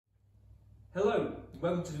Hello,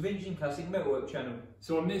 welcome to the Vintage and Classic Metalwork channel.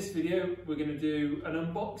 So on this video we're going to do an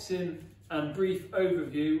unboxing and brief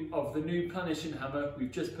overview of the new Planishing hammer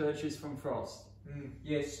we've just purchased from Frost.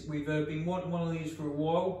 Yes, we've been wanting one of these for a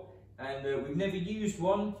while and we've never used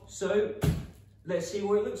one, so let's see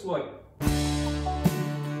what it looks like.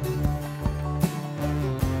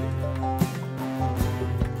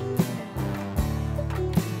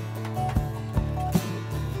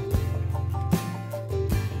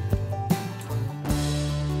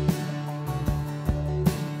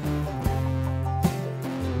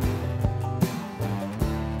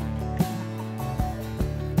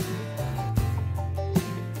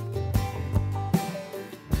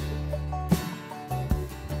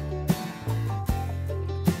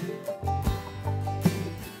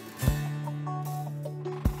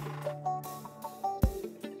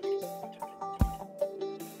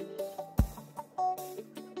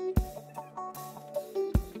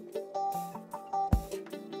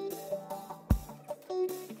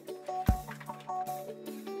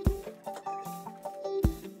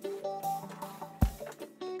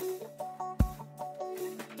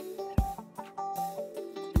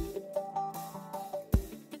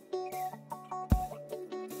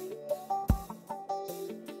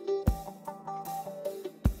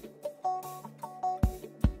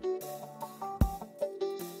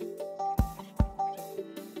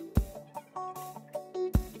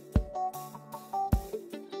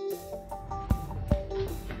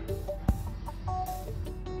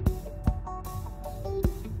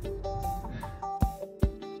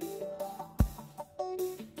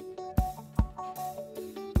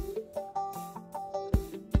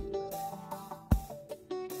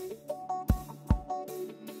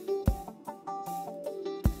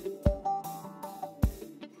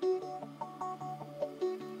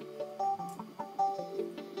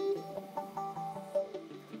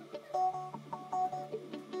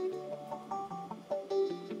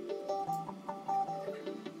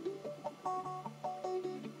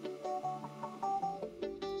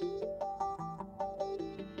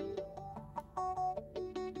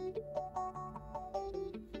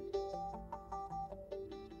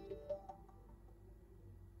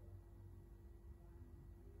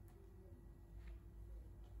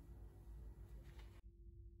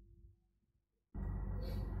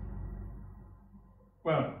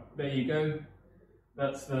 Well, there you go.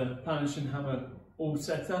 That's the Planishing hammer all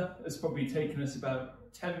set up. It's probably taken us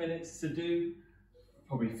about 10 minutes to do,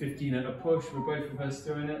 probably 15 at a push with both of us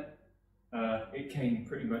doing it. It came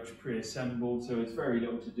pretty much pre-assembled, so it's very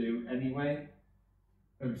little to do anyway.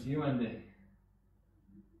 Over to you, Andy.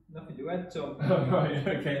 Nothing to add, Tom. Oh, right,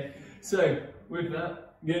 okay. So, with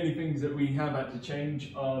that, the only things that we have had to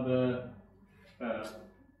change are the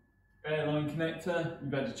airline connector.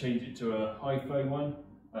 We've had to change it to a high-flow one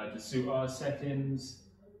to suit our settings.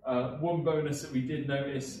 One bonus that we did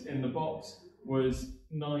notice in the box was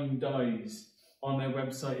 9 dies. On their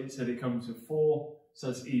website it said it comes with 4, so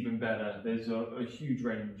that's even better. There's a huge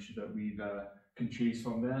range that we can choose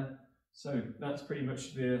from there. So that's pretty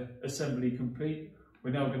much the assembly complete. We're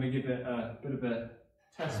now going to give it a bit of a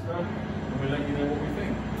test run and we'll let you know what we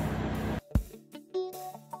think.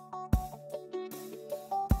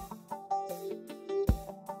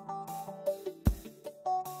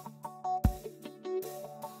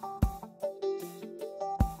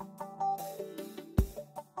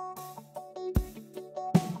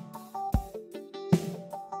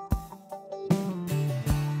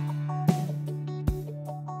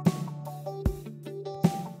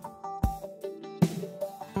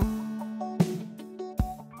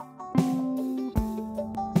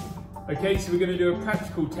 Okay, so we're going to do a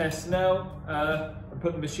practical test now and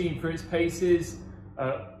put the machine through its paces.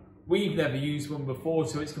 We've never used one before,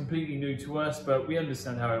 so it's completely new to us, but we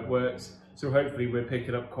understand how it works, so hopefully we'll pick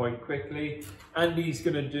it up quite quickly. Andy's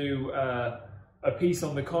going to do a piece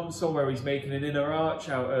on the console where he's making an inner arch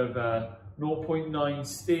out of 0.9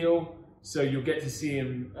 steel, so you'll get to see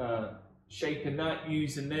him shaping that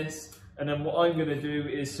using this. And then what I'm going to do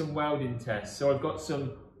is some welding tests. So I've got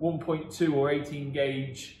some 1.2 or 18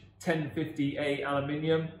 gauge 1050A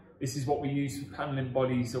aluminium. This is what we use for paneling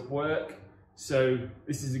bodies at work. So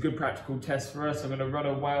this is a good practical test for us. I'm going to run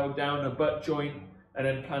a weld down a butt joint and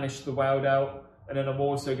then planish the weld out. And then I'm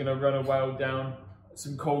also going to run a weld down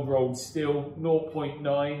some cold rolled steel.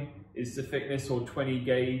 0.9 is the thickness, or 20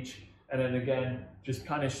 gauge. And then again, just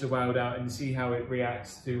planish the weld out and see how it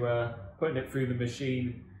reacts to putting it through the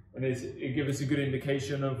machine. And it gives us a good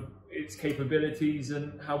indication of its capabilities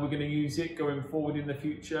and how we're going to use it going forward in the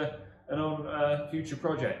future and on future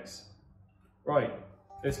projects. Right,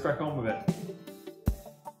 let's crack on with it.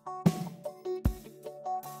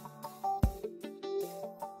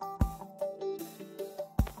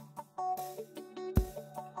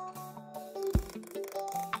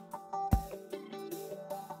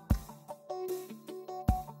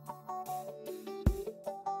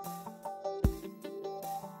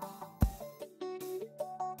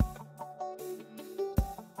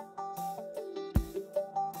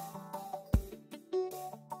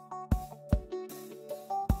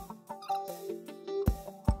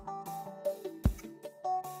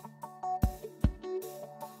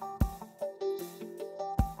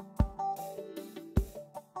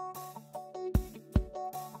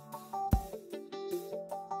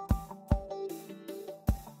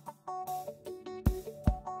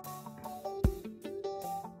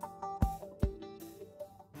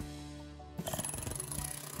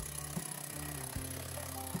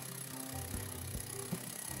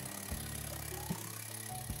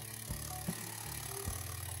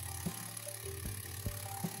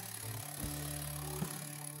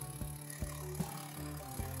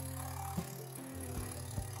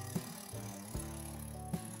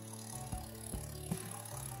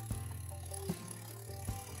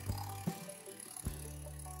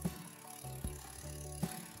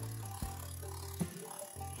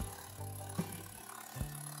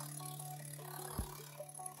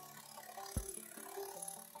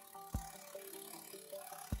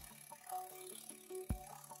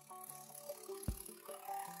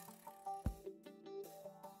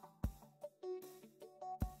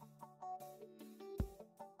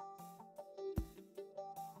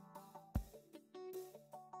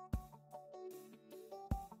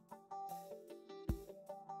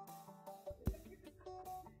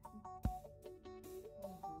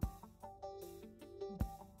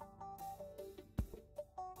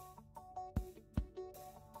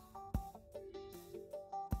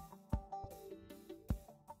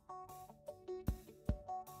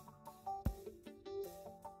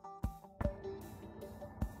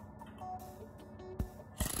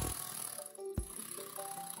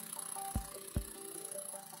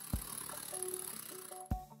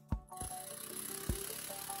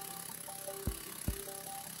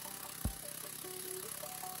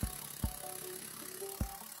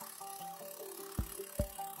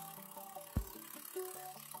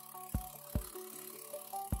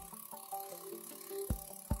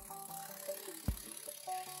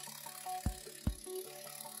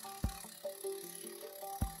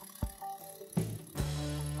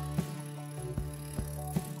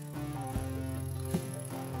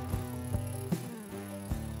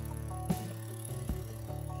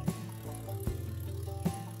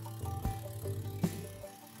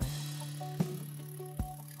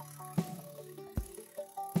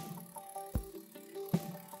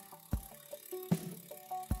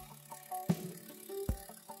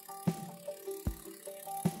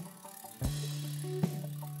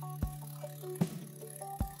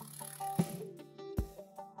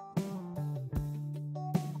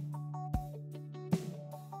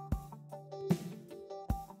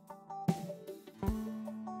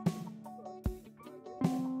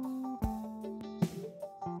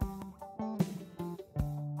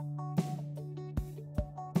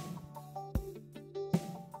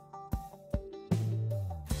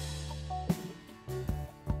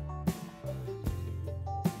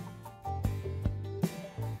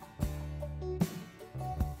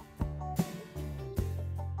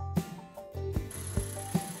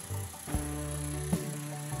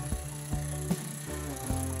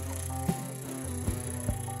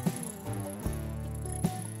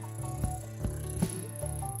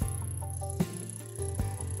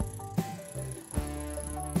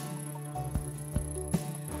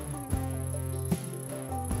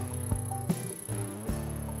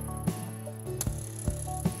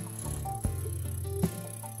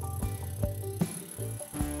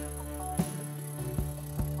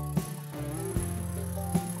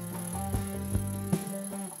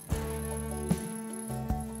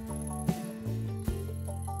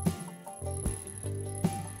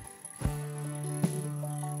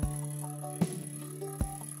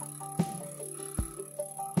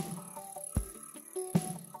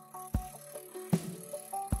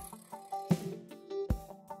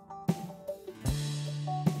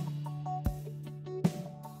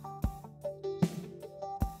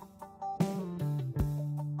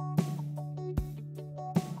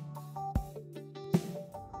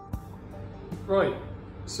 Right,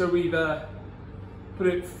 so we've put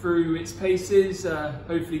it through its paces,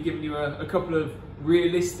 hopefully giving you a couple of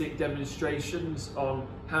realistic demonstrations on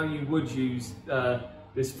how you would use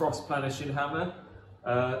this frost planishing hammer.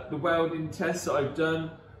 The welding tests that I've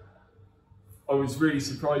done, I was really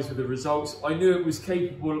surprised with the results. I knew it was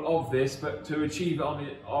capable of this, but to achieve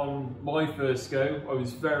it on my first go, I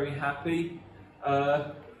was very happy.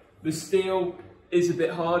 The steel is a bit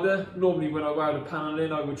harder. Normally when I weld a panel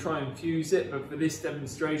in, I would try and fuse it, but for this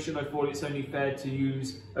demonstration, I thought it's only fair to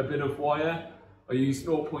use a bit of wire. I used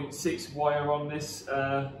 0.6 wire on this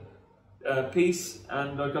piece,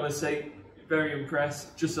 and I've got to say, very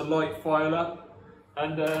impressed. Just a light file up,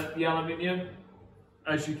 and the aluminium,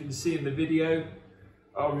 as you can see in the video,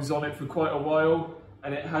 I was on it for quite a while,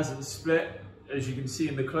 and it hasn't split, as you can see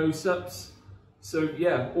in the close-ups. So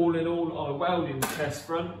yeah, all in all, on a welding test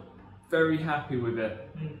front, very happy with it.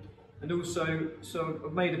 And also, so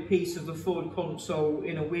I've made a piece of the Ford console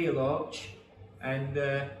in a wheel arch, and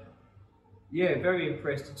yeah, very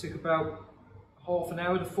impressed. It took about half an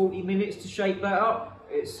hour to 40 minutes to shape that up.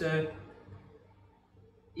 It's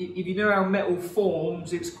if you know how metal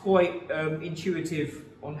forms, it's quite intuitive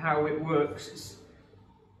on how it works.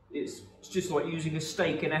 It's just like using a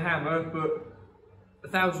stake and a hammer, but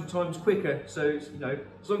 1,000 times quicker. So it's, you know,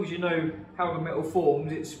 as long as you know how the metal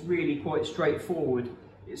forms, it's really quite straightforward.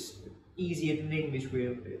 It's easier than English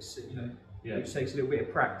wheel. It's, you know, yeah, it takes a little bit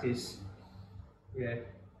of practice. Yeah,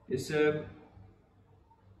 it's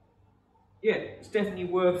yeah, it's definitely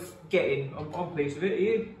worth getting. I'm pleased with it. Are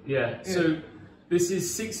you? Yeah. So this is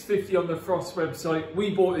 $6.50 on the Frost website. We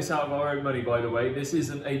bought this out of our own money, by the way. This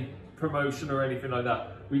isn't a promotion or anything like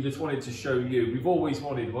that. We just wanted to show you. We've always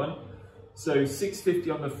wanted one. So $6.50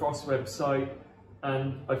 on the Frost website,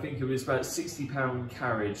 and I think it was about £60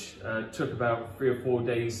 carriage. It took about 3 or 4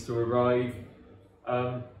 days to arrive.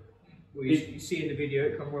 Well, you see in the video,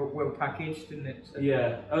 it comes well packaged, didn't it? So.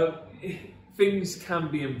 Yeah, things can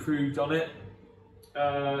be improved on it.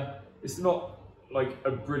 It's not like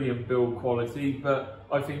a brilliant build quality, but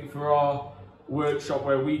I think for our workshop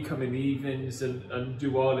where we come in the evenings and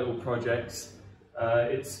do our little projects,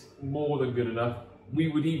 it's more than good enough. We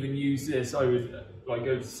would even use this, I would like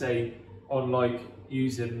go to say, on like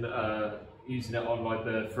using it on like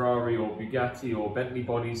the Ferrari or Bugatti or Bentley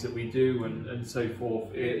bodies that we do and so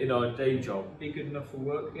forth in our day job. Be good enough for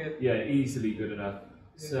work, yeah. Yeah, easily good enough.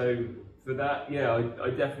 Yeah. So for that, yeah, I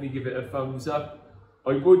definitely give it a thumbs up.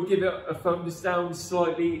 I would give it a thumbs down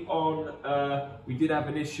slightly on, we did have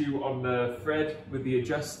an issue on the thread with the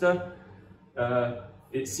adjuster.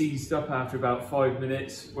 It seized up after about 5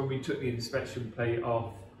 minutes. When we took the inspection plate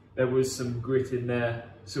off, there was some grit in there,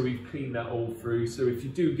 so we've cleaned that all through. So if you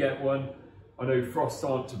do get one, I know Frost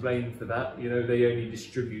aren't to blame for that, you know, they only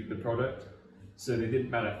distribute the product, so they didn't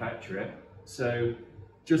manufacture it. So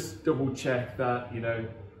just double check that, you know,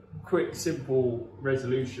 quick, simple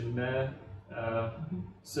resolution there.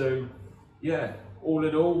 So yeah, all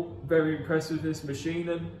in all, very impressed with this machine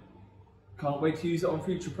and can't wait to use it on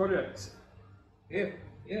future projects.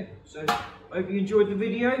 Yeah, so I hope you enjoyed the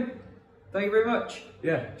video. Thank you very much.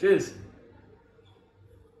 Yeah, cheers.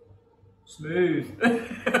 Smooth.